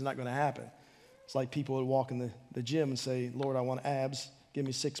 It's not going to happen. It's like people would walk in the gym and say, Lord, I want abs. Give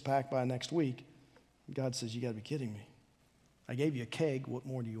me 6-pack by next week. And God says, you got to be kidding me. I gave you a keg. What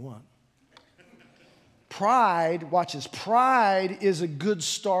more do you want? Pride is a good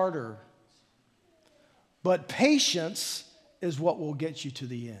starter. But patience is what will get you to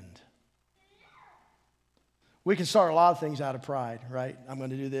the end. We can start a lot of things out of pride, right? I'm going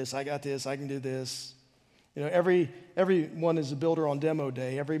to do this. I got this. I can do this. Everyone is a builder on demo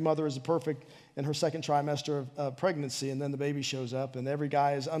day. Every mother is perfect in her second trimester of pregnancy, and then the baby shows up, and every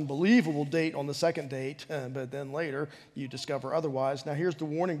guy is unbelievable date on the second date, but then later you discover otherwise. Now here's the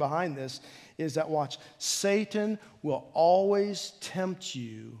warning behind this, is that watch, Satan will always tempt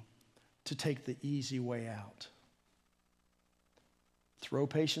you to take the easy way out. Throw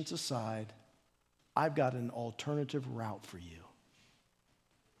patience aside. I've got an alternative route for you.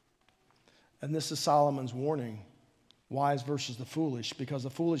 And this is Solomon's warning, wise versus the foolish, because the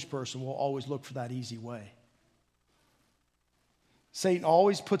foolish person will always look for that easy way. Satan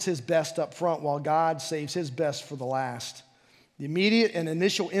always puts his best up front while God saves his best for the last. The immediate and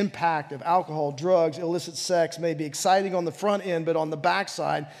initial impact of alcohol, drugs, illicit sex may be exciting on the front end, but on the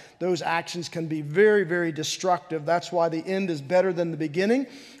backside, those actions can be very, very destructive. That's why the end is better than the beginning.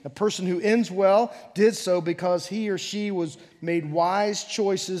 A person who ends well did so because he or she made wise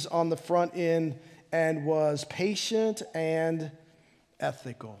choices on the front end and was patient and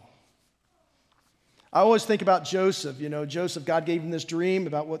ethical. I always think about Joseph. Joseph, God gave him this dream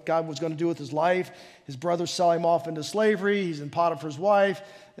about what God was going to do with his life. His brothers sell him off into slavery. He's in Potiphar's wife's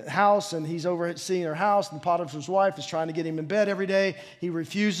house, and he's overseeing her house, and Potiphar's wife is trying to get him in bed every day. He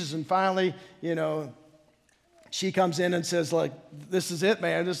refuses, and finally, she comes in and says, like, this is it,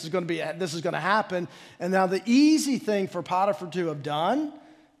 man. This is going to happen. And now the easy thing for Potiphar to have done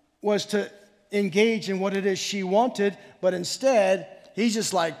was to engage in what it is she wanted, but instead,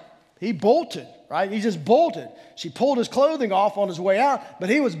 he bolted. Right? He just bolted. She pulled his clothing off on his way out, but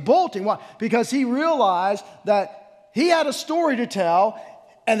he was bolting. Why? Because he realized that he had a story to tell.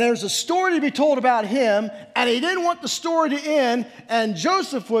 And there's a story to be told about him, and he didn't want the story to end. And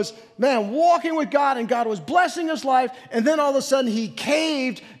Joseph was, walking with God, and God was blessing his life. And then all of a sudden, he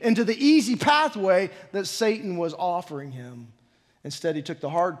caved into the easy pathway that Satan was offering him. Instead, he took the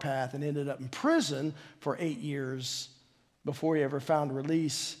hard path and ended up in prison for 8 years before he ever found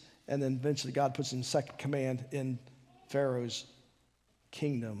release. And then eventually, God puts him in second command in Pharaoh's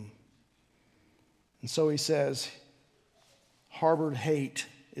kingdom. And so he says, harbored hate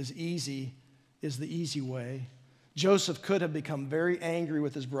is the easy way. Joseph could have become very angry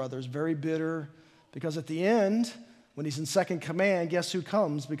with his brothers, very bitter, because at the end, when he's in second command, guess who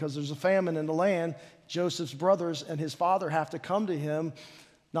comes? Because there's a famine in the land. Joseph's brothers and his father have to come to him,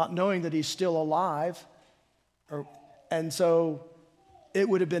 not knowing that he's still alive. And so it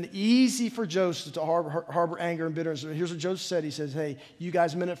would have been easy for Joseph to harbor anger and bitterness. Here's what Joseph said. He says, hey, you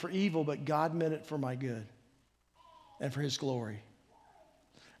guys meant it for evil, but God meant it for my good and for his glory.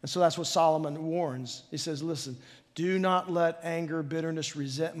 And so that's what Solomon warns. He says, listen, do not let anger, bitterness,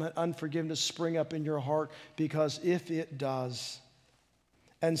 resentment, unforgiveness spring up in your heart, because if it does,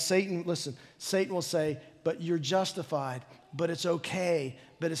 and Satan will say, but you're justified, but it's okay,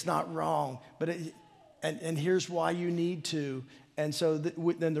 but it's not wrong, and here's why you need to. And so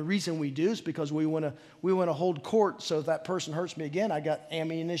then the reason we do is because we want to hold court, so if that person hurts me again, I got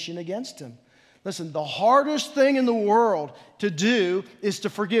ammunition against him. Listen, the hardest thing in the world to do is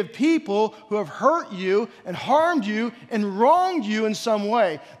to forgive people who have hurt you and harmed you and wronged you in some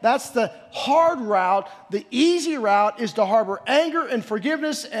way. That's the hard route. The easy route is to harbor anger and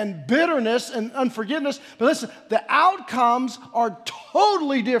forgiveness and bitterness and unforgiveness. But listen, the outcomes are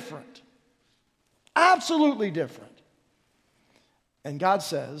totally different. Absolutely different. And God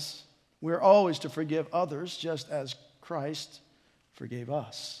says we're always to forgive others just as Christ forgave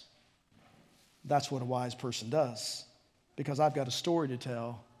us. That's what a wise person does. Because I've got a story to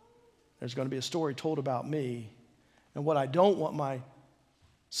tell. There's going to be a story told about me. And what I don't want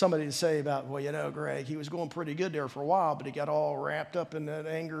somebody to say about, well, Greg, he was going pretty good there for a while, but he got all wrapped up in that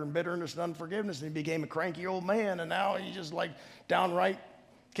anger and bitterness and unforgiveness, and he became a cranky old man, and now he's just like downright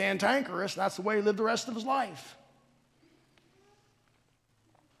cantankerous. That's the way he lived the rest of his life.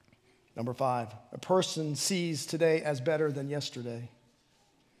 Number 5, a person sees today as better than yesterday.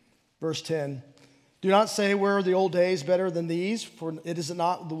 Verse 10, do not say, where are the old days better than these? For it is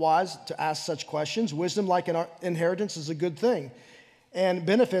not the wise to ask such questions. Wisdom, like an inheritance, is a good thing and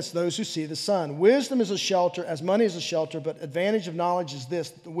benefits those who see the sun. Wisdom is a shelter, as money is a shelter, but advantage of knowledge is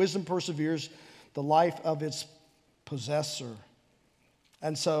this: the wisdom perseveres the life of its possessor.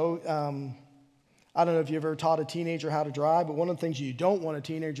 And so, I don't know if you've ever taught a teenager how to drive, but one of the things you don't want a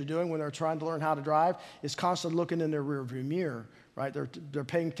teenager doing when they're trying to learn how to drive is constantly looking in their rearview mirror. Right? They're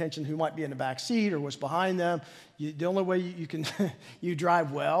paying attention to who might be in the back seat or what's behind them. The only way you can you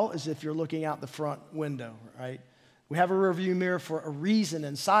drive well is if you're looking out the front window, right? We have a rear view mirror for a reason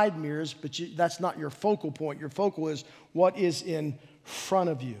and side mirrors, but that's not your focal point. Your focal is what is in front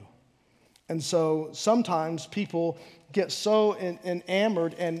of you. And so sometimes people get so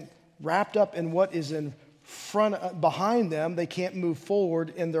enamored and wrapped up in what is in behind them, they can't move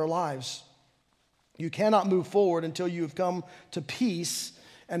forward in their lives. You cannot move forward until you have come to peace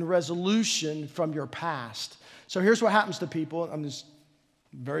and resolution from your past. So here's what happens to people, I'm just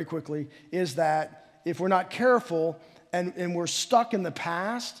very quickly, is that if we're not careful and we're stuck in the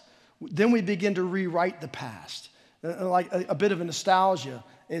past, then we begin to rewrite the past. Like a bit of a nostalgia.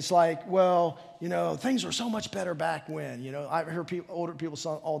 It's like, well, things were so much better back when. I hear older people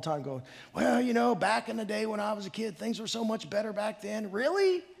all the time going, well, back in the day when I was a kid, things were so much better back then.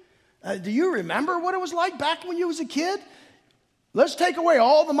 Really? Do you remember what it was like back when you was a kid? Let's take away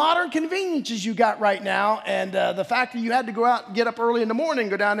all the modern conveniences you got right now, and the fact that you had to go out and get up early in the morning,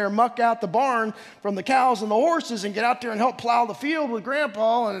 go down there and muck out the barn from the cows and the horses and get out there and help plow the field with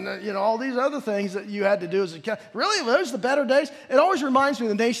Grandpa and all these other things that you had to do as a kid. Really, were those the better days? It always reminds me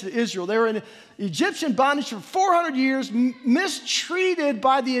of the nation of Israel. They were in Egyptian bondage for 400 years, mistreated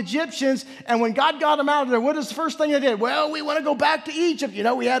by the Egyptians, and when God got them out of there, what is the first thing they did? Well, we want to go back to Egypt.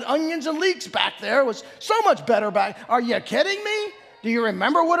 We had onions and leeks back there. It was so much better back. Are you kidding me? Do you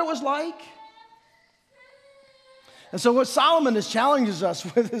remember what it was like? And so what Solomon is challenges us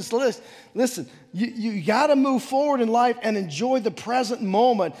with this list, listen, you got to move forward in life and enjoy the present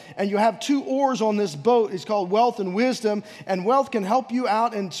moment. And you have 2 oars on this boat. It's called wealth and wisdom. And wealth can help you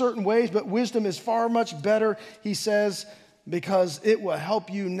out in certain ways, but wisdom is far much better, he says, because it will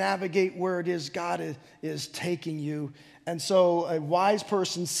help you navigate where it is God is taking you. And so a wise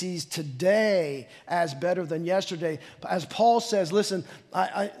person sees today as better than yesterday. As Paul says, listen,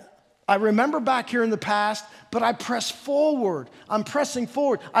 I I remember back here in the past, but I press forward. I'm pressing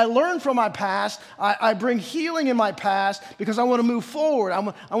forward. I learn from my past. I bring healing in my past because I want to move forward. I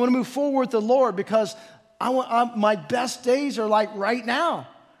want to move forward with the Lord because my best days are like right now.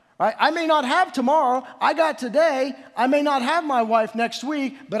 Right? I may not have tomorrow. I got today. I may not have my wife next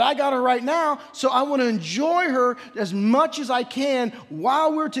week, but I got her right now. So I want to enjoy her as much as I can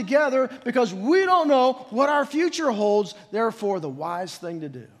while we're together because we don't know what our future holds. Therefore, the wise thing to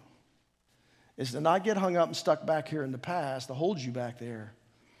do is to not get hung up and stuck back here in the past that holds you back there,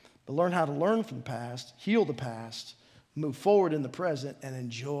 but learn how to learn from the past, heal the past, move forward in the present, and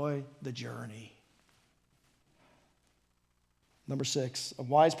enjoy the journey. Number 6, a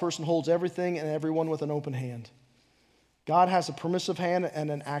wise person holds everything and everyone with an open hand. God has a permissive hand and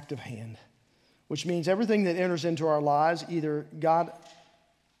an active hand, which means everything that enters into our lives, either God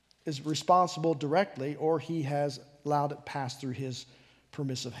is responsible directly or he has allowed it pass through his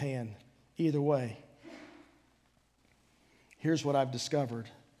permissive hand. Either way. Here's what I've discovered,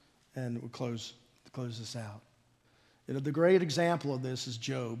 and we'll close this out. The great example of this is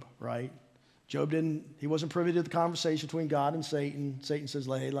Job, right? Job he wasn't privy to the conversation between God and Satan. Satan says,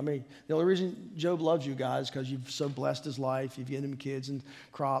 hey, the only reason Job loves you guys is because you've so blessed his life. You've given him kids and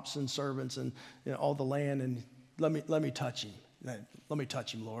crops and servants and all the land, and let me touch him. Let me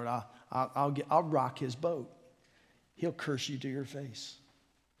touch him, Lord. I'll rock his boat. He'll curse you to your face.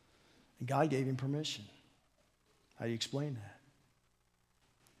 And God gave him permission. How do you explain that?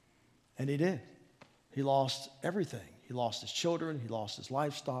 And he did. He lost everything. He lost his children, he lost his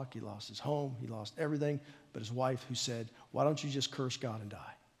livestock, he lost his home, he lost everything, but his wife who said, why don't you just curse God and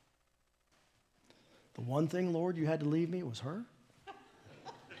die? The one thing, Lord, you had to leave me was her?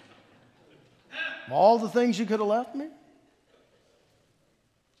 All the things you could have left me?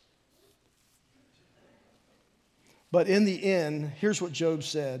 But in the end, here's what Job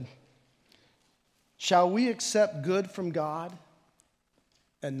said. Shall we accept good from God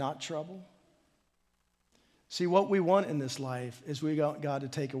and not trouble? See, what we want in this life is we want God to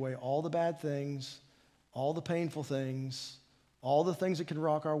take away all the bad things, all the painful things, all the things that can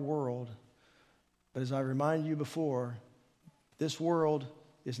rock our world. But as I reminded you before, this world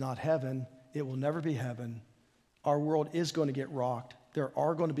is not heaven. It will never be heaven. Our world is going to get rocked. There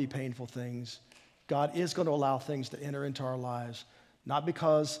are going to be painful things. God is going to allow things to enter into our lives, not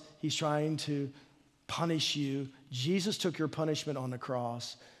because he's trying to punish you. Jesus took your punishment on the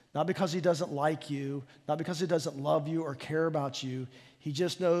cross. Not because he doesn't like you, not because he doesn't love you or care about you. He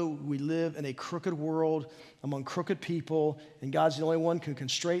just knows we live in a crooked world among crooked people, and God's the only one who can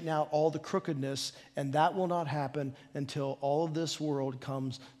straighten out all the crookedness, and that will not happen until all of this world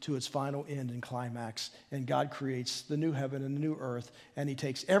comes to its final end and climax, and God creates the new heaven and the new earth, and he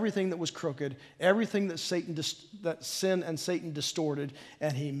takes everything that was crooked, everything that sin and Satan distorted,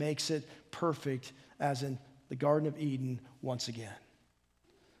 and he makes it perfect as in the Garden of Eden once again.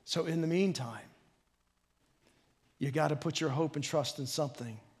 So in the meantime, you got to put your hope and trust in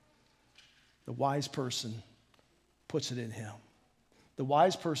something. The wise person puts it in him. The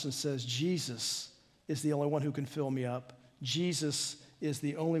wise person says, Jesus is the only one who can fill me up. Jesus is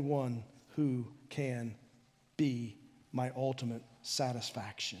the only one who can be my ultimate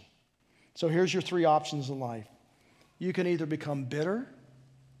satisfaction. So here's your 3 options in life. You can either become bitter,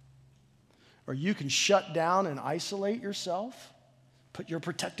 or you can shut down and isolate yourself. Put your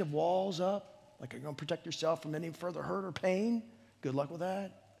protective walls up, like you're going to protect yourself from any further hurt or pain. Good luck with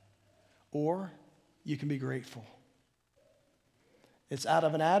that. Or you can be grateful. It's out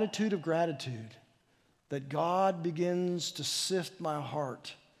of an attitude of gratitude that God begins to sift my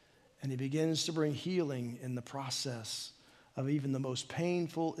heart, and he begins to bring healing in the process of even the most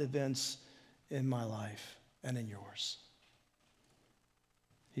painful events in my life and in yours.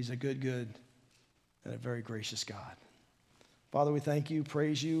 He's a good, and a very gracious God. Father, we thank you,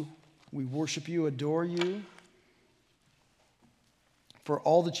 praise you, we worship you, adore you for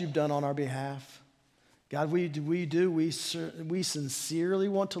all that you've done on our behalf. God, we sincerely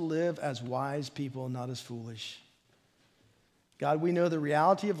want to live as wise people, not as foolish. God, we know the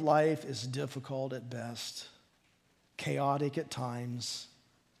reality of life is difficult at best, chaotic at times.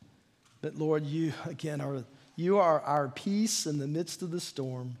 But Lord, you are our peace in the midst of the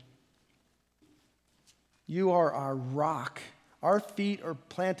storm. You are our rock. Our feet are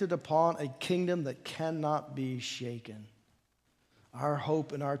planted upon a kingdom that cannot be shaken. Our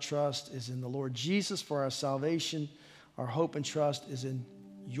hope and our trust is in the Lord Jesus for our salvation. Our hope and trust is in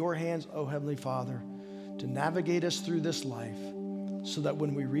your hands, O Heavenly Father, to navigate us through this life so that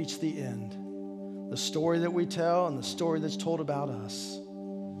when we reach the end, the story that we tell and the story that's told about us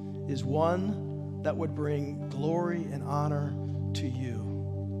is one that would bring glory and honor to you.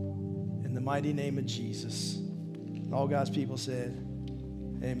 the mighty name of Jesus. And all God's people said,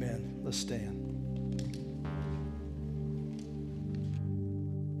 amen. Let's stand.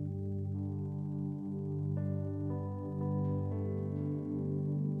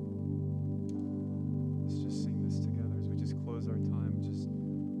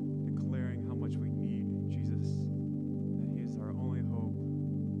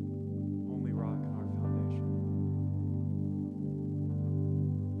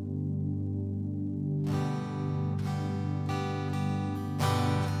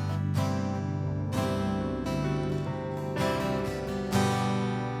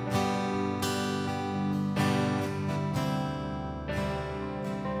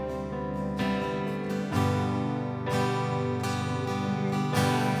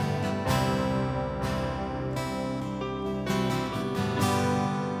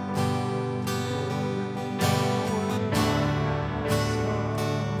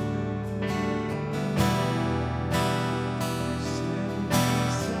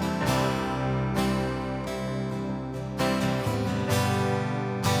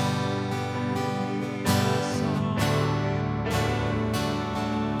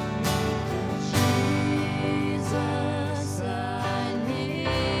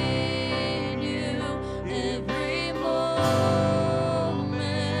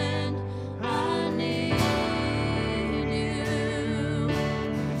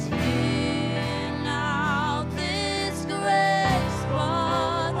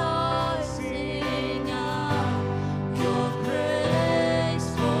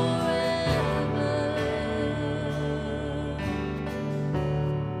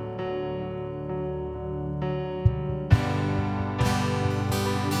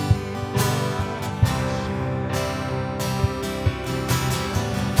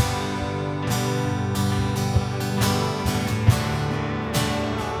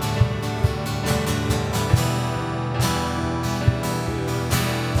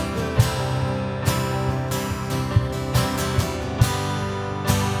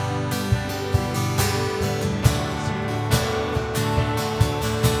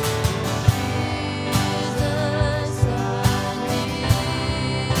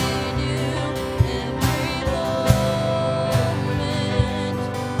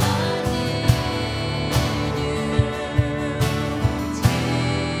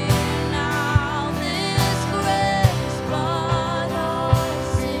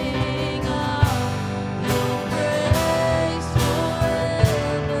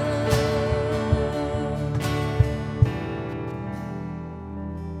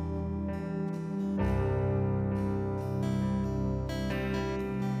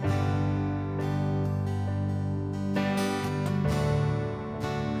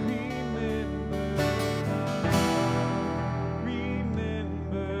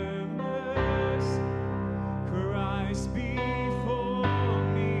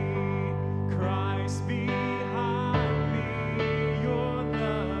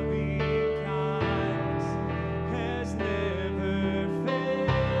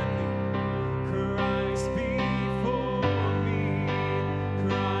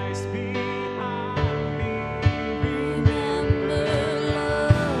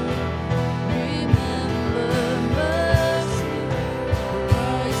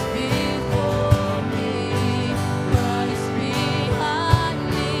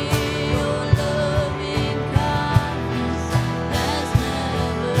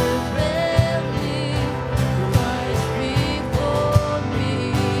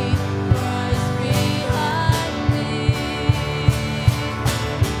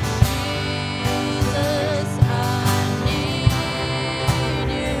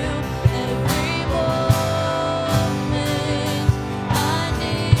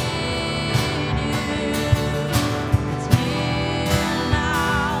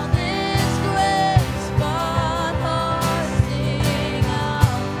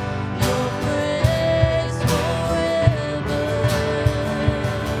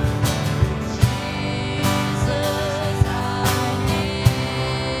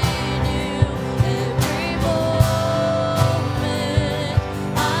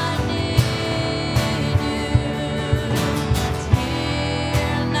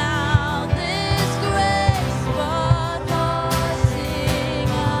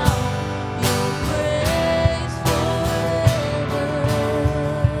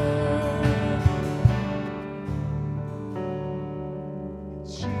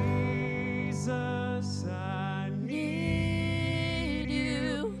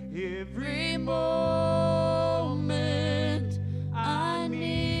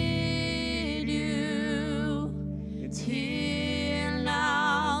 It's here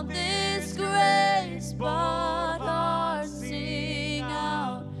now, this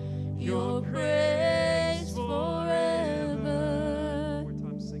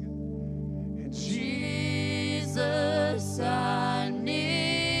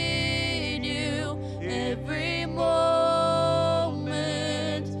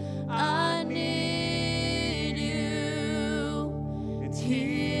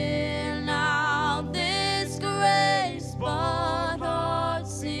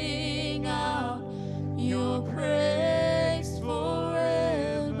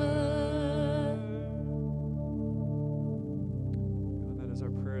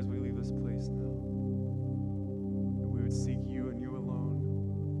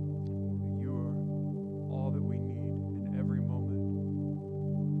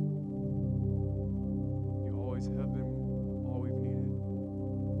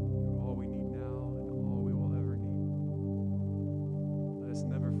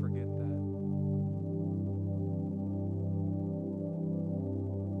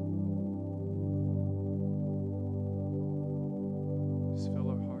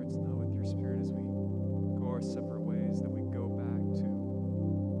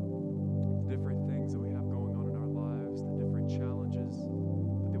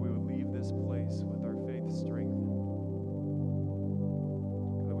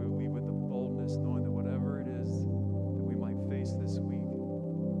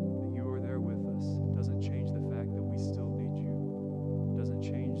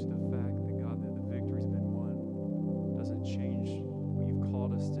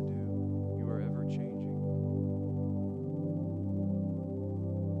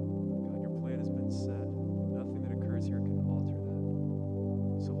said.